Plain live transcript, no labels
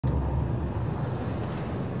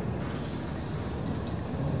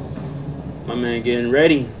My man getting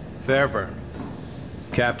ready. Fairburn.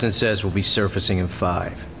 Captain says we'll be surfacing in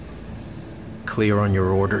 5. Clear on your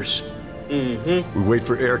orders? Mm-hmm. We wait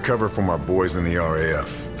for air cover from our boys in the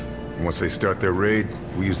RAF. Once they start their raid,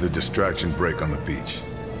 we use the distraction break on the beach.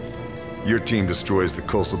 Your team destroys the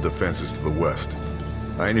coastal defenses to the west.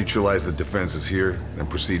 I neutralize the defenses here, then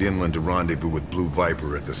proceed inland to rendezvous with Blue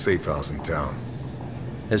Viper at the safe house in town.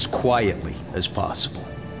 As quietly as possible.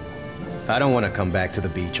 I don't want to come back to the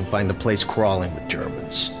beach and find the place crawling with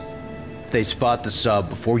Germans. If they spot the sub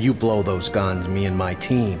before you blow those guns, me and my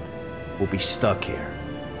team will be stuck here.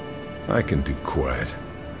 I can do quiet.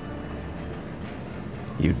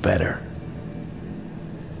 You'd better.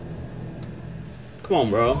 Come on,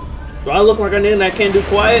 bro. Do I look like a nigga that can't do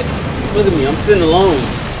quiet? Look at me, I'm sitting alone.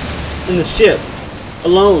 In the ship.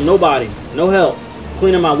 Alone, nobody. No help.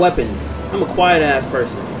 Cleaning my weapon. I'm a quiet ass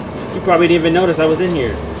person. You probably didn't even notice I was in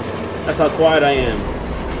here. That's how quiet I am.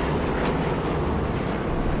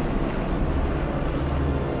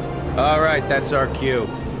 Alright, that's our cue.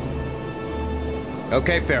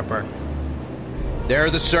 Okay, Fairburn. There are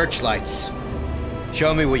the searchlights.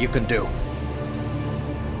 Show me what you can do.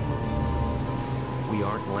 We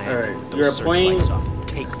aren't landing with you're those playing searchlights up.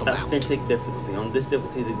 Take them out. authentic difficulty. On this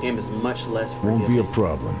difficulty, the game is much less forgiving. Won't be a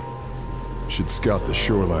problem. Should scout the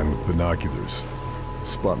shoreline with binoculars.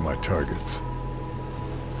 Spot my targets.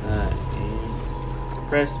 And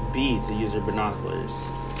press B to use your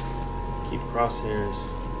binoculars. Keep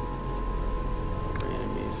crosshairs for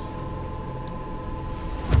enemies.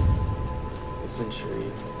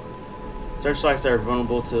 Infantry. Searchlights are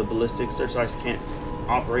vulnerable to ballistic. Searchlights can't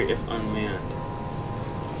operate if unmanned.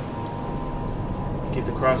 Keep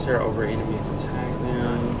the crosshair over enemies to tag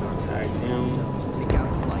them. Tagged him. Take out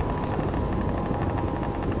the lights.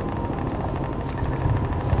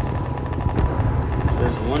 So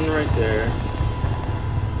there's one right there.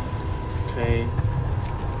 Okay.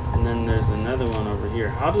 And then there's another one over here.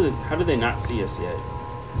 How do they not see us yet?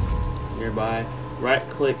 Nearby. Right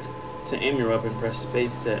click to aim your weapon. Press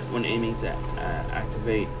space to when aiming to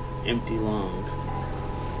activate empty lung.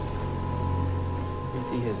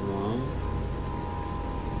 Empty his lung.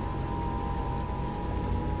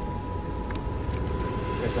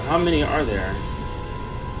 Okay, so how many are there?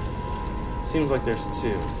 Seems like there's 2.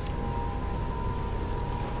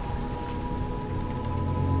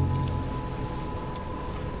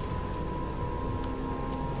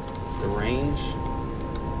 The range?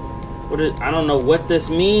 I don't know what this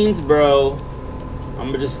means, bro. I'm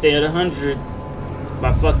gonna just stay at 100. If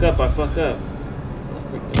I fuck up, I fuck up.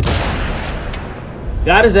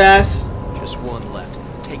 Got his ass. Just one left.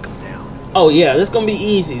 Take him down. Oh yeah, this is gonna be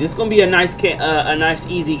easy. This is gonna be a nice,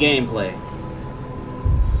 easy gameplay.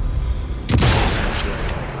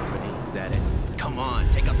 Is that it? Come on,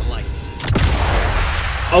 take out the lights.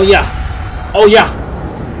 Oh yeah. Oh yeah.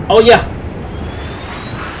 Oh yeah.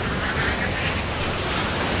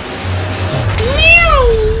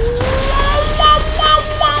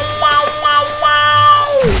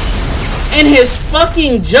 In his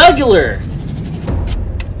fucking jugular.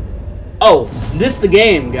 Oh, this is the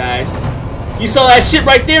game, guys. You saw that shit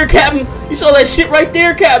right there, Captain? You saw that shit right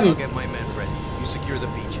there, Captain? I'll get my men ready. You secure the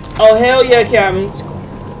beach. Oh, hell yeah, Captain.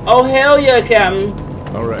 Oh, hell yeah, Captain.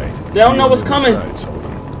 All right. They don't know what's coming.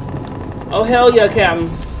 Oh, hell yeah, Captain.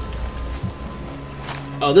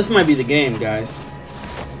 Oh, this might be the game, guys.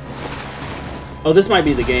 Oh, this might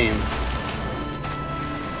be the game.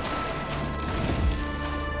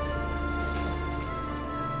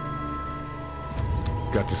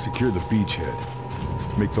 Got to secure the beachhead.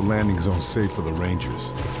 Make the landing zone safe for the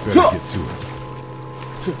Rangers. Better get to it.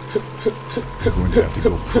 Going to have to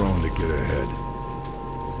go prone to get ahead.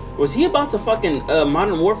 Was he about to fucking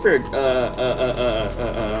Modern Warfare?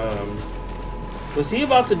 Was he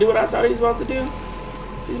about to do what I thought he was about to do?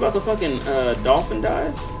 He's about to fucking dolphin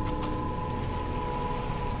dive.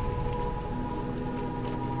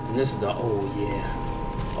 And this is the oh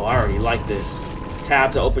yeah. Oh, I already like this.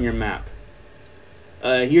 Tab to open your map.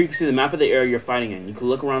 Here you can see the map of the area you're fighting in. You can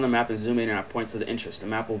look around the map and zoom in at points of interest. The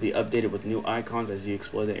map will be updated with new icons as you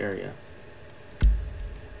explore the area.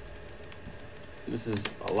 This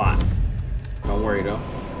is a lot. Don't worry though.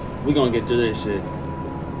 We're gonna get through this shit.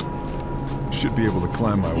 Should be able to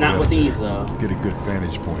climb my way. Not with ease though. Get a good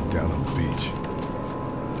vantage point down on the beach.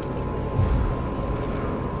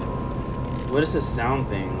 What does this sound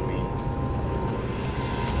thing mean?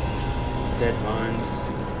 Dead vines.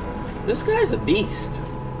 This guy's a beast.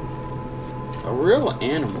 A real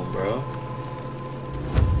animal, bro.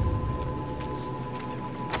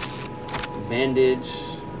 Bandage.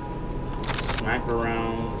 Sniper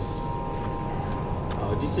rounds.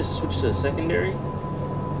 Oh, did you just switch to a secondary?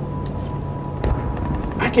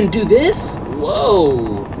 I can do this?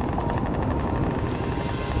 Whoa.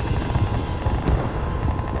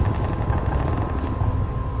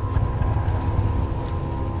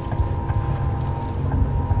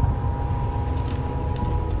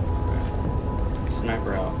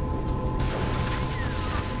 Sniper out.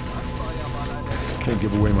 Can't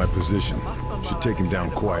give away my position. Should take him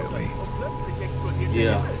down quietly.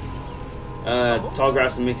 Yeah. Tall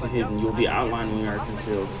grass and makes you hidden. You'll be outlined when you are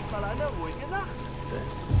concealed. Okay.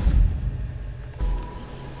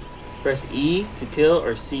 Press E to kill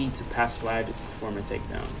or C to pacify to perform a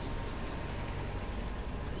takedown.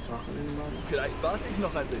 Talking to anybody?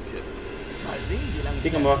 You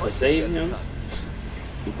think I'm about to save him?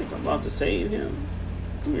 You think I'm about to save him?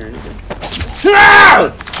 Come here,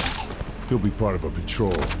 nigga. He'll be part of a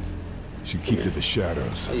patrol. Should keep to the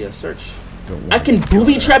shadows. Oh yeah, search. Don't I can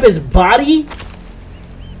booby trap his body?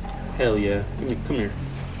 Hell yeah. Come here.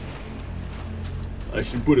 I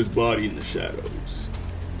should put his body in the shadows.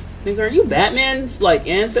 Nigga, are you Batman's like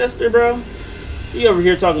ancestor, bro? You over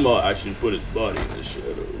here talking about I should put his body in the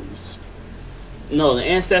shadows. No, the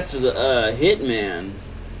ancestor, the hitman.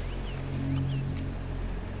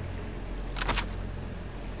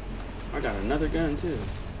 I got another gun too.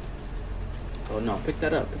 Oh no, pick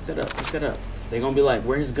that up, pick that up, pick that up. They gonna be like,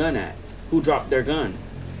 where's his gun at? Who dropped their gun?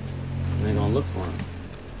 And they gonna look for him.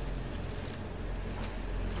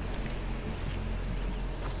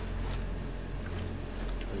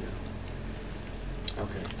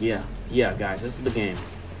 Okay, yeah, guys, this is the game.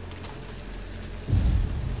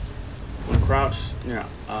 When crouch near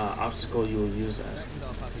obstacle, you will use as.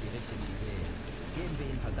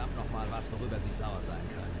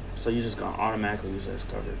 So you're just gonna automatically use it as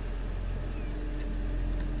cover.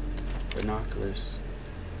 Binoculars.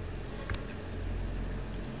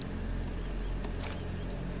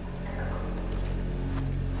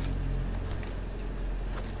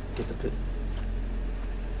 Get the pit.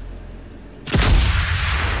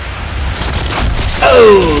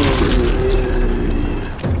 Oh!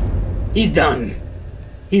 He's done.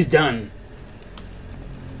 He's done.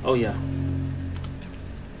 Oh yeah.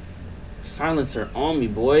 Silencer on me,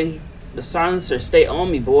 boy. The silencer stay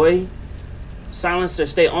on me, boy. Silencer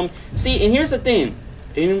stay on me. See, and here's the thing.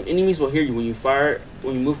 Enemies will hear you when you fire,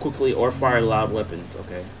 when you move quickly or fire loud weapons,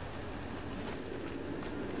 okay?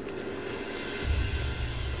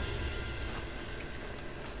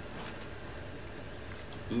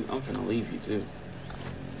 I'm finna leave you too.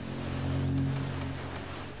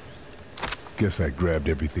 Guess I grabbed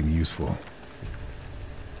everything useful.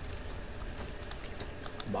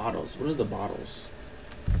 Bottles. What are the bottles?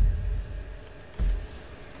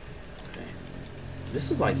 Okay.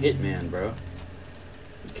 This is like Hitman, bro.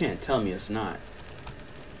 You can't tell me it's not.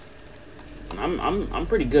 I'm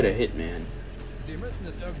pretty good at Hitman. Sie müssen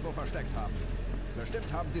es irgendwo versteckt haben.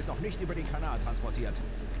 Bestimmt haben Sie es noch nicht über den Kanal transportiert.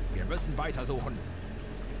 Wir müssen weitersuchen.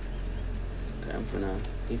 Okay,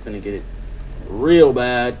 he finna get it real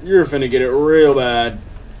bad. You're finna get it real bad.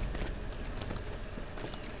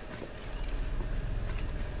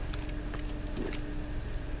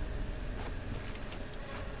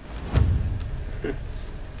 Come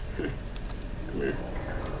here.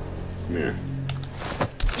 Come here.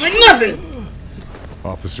 Like nothing!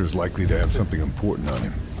 Officer's likely to have something important on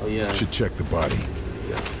him. Oh yeah. Should check the body.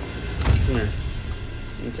 Yeah. Come here.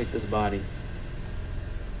 Let me take this body.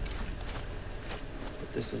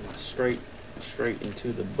 Put this in straight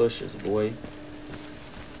into the bushes, boy.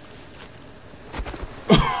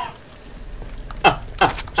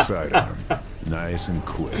 Sidearm. Nice and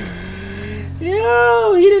quick.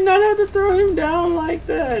 Yo, he did not have to throw him down like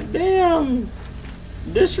that. Damn.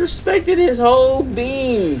 Disrespected his whole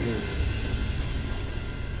being.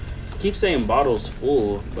 Keep saying bottles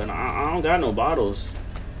full, but I don't got no bottles.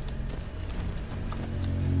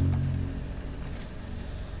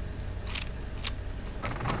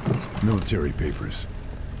 Military papers.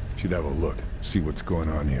 Should have a look. See what's going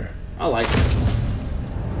on here. I like it.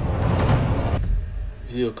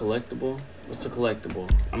 View a collectible. What's the collectible?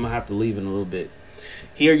 I'm gonna have to leave in a little bit.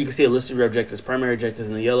 Here you can see a list of your objectives. Primary objectives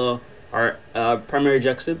in the yellow are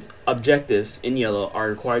objectives in yellow are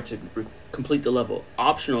required to complete the level.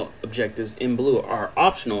 Optional objectives in blue are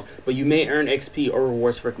optional, but you may earn XP or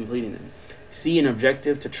rewards for completing them. See an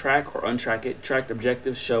objective to track or untrack it. Tracked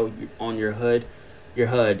objectives show on your HUD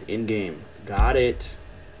in game. Got it.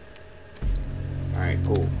 All right,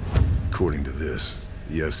 cool. According to this,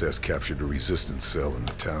 the SS captured a resistance cell in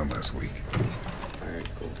the town last week. All right,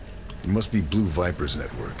 cool. It must be Blue Viper's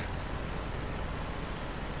network.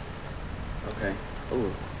 Okay.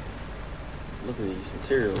 Oh, look at these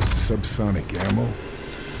materials. Subsonic ammo?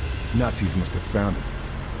 Nazis must have found it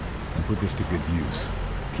and put this to good use.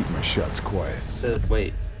 keep my shots quiet. So,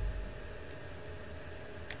 wait.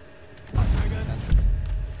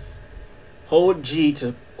 Hold G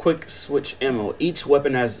to quick switch ammo. Each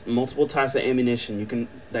weapon has multiple types of ammunition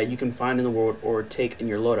that you can find in the world or take in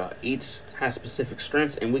your loadout. Each has specific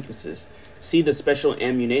strengths and weaknesses. See the special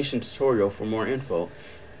ammunition tutorial for more info.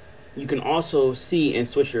 You can also see and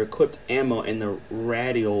switch your equipped ammo in the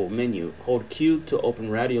radial menu. Hold Q to open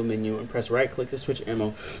radial menu and press right click to switch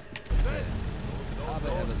ammo.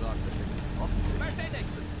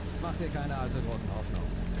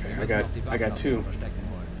 Okay, I got two.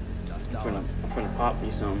 I'm finna pop me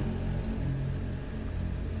some.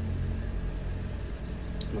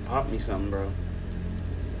 I'm gonna pop me something, bro.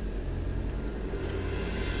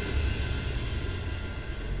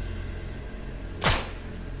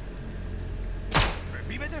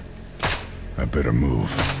 I better move.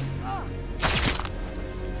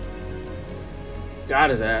 Got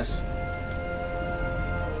his ass.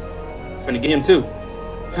 Finna get him too.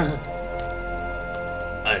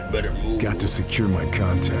 I'd better move. Got to secure my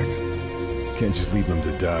contact. Can't just leave them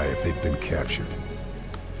to die if they've been captured.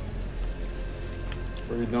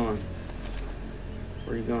 Where you going?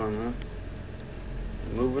 Where you going, huh?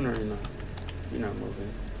 You moving or you not? You're not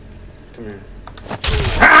moving. Come here.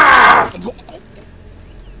 Ah!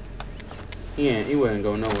 He wouldn't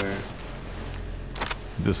go nowhere.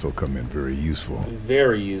 This'll come in very useful.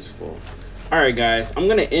 Very useful. Alright guys, I'm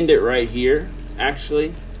gonna end it right here,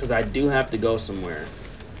 actually, because I do have to go somewhere.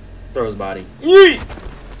 Throw his body. Yeet!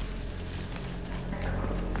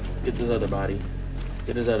 Get this other body.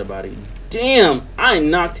 Get his other body. Damn, I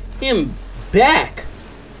knocked him back.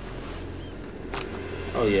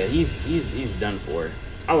 Oh yeah, he's done for.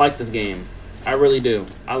 I like this game. I really do.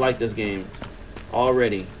 I like this game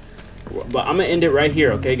already. But I'm gonna end it right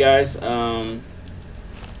here, okay guys?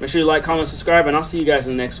 Make sure you like, comment, subscribe, and I'll see you guys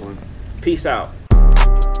in the next one. Peace out.